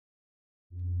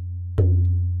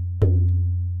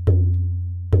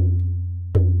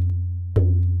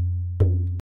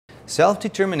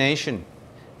Self-determination,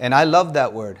 and I love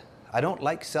that word. I don't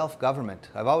like self-government.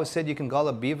 I've always said you can call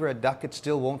a beaver a duck, it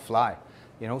still won't fly.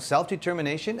 You know,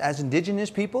 self-determination, as Indigenous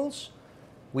peoples,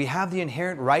 we have the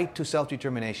inherent right to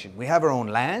self-determination. We have our own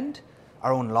land,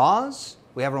 our own laws,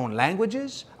 we have our own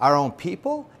languages, our own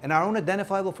people, and our own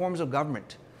identifiable forms of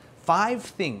government. 5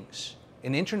 things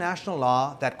in international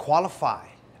law that qualify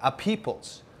our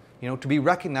peoples, to be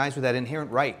recognized with that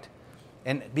inherent right.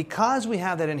 And because we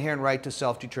have that inherent right to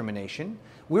self-determination,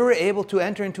 we were able to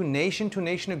enter into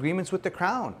nation-to-nation agreements with the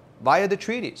Crown via the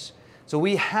treaties. So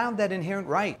we have that inherent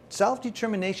right.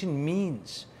 Self-determination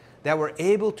means that we're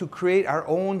able to create our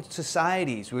own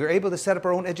societies. We're able to set up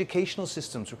our own educational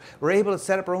systems. We're able to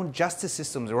set up our own justice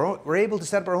systems. We're able to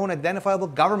set up our own identifiable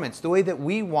governments the way that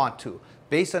we want to,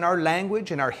 based on our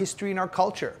language and our history and our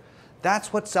culture.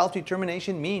 That's what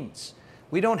self-determination means.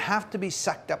 We don't have to be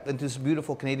sucked up into this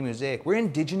beautiful Canadian mosaic. We're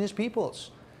Indigenous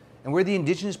peoples, and we're the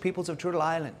Indigenous peoples of Turtle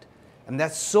Island. And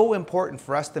that's so important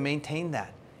for us to maintain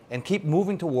that and keep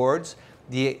moving towards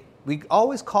we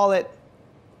always call it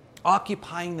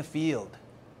occupying the field,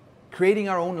 creating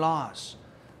our own laws.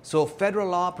 So federal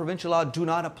law, provincial law do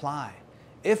not apply.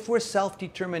 If we're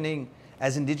self-determining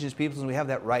as Indigenous peoples and we have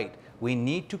that right, we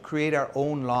need to create our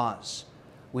own laws.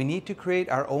 We need to create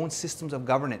our own systems of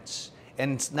governance.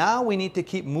 And now we need to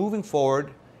keep moving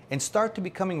forward and start to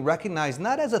becoming recognized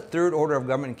not as a third order of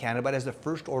government in Canada, but as the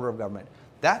first order of government.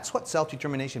 That's what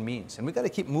self-determination means. And we've got to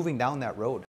keep moving down that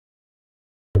road.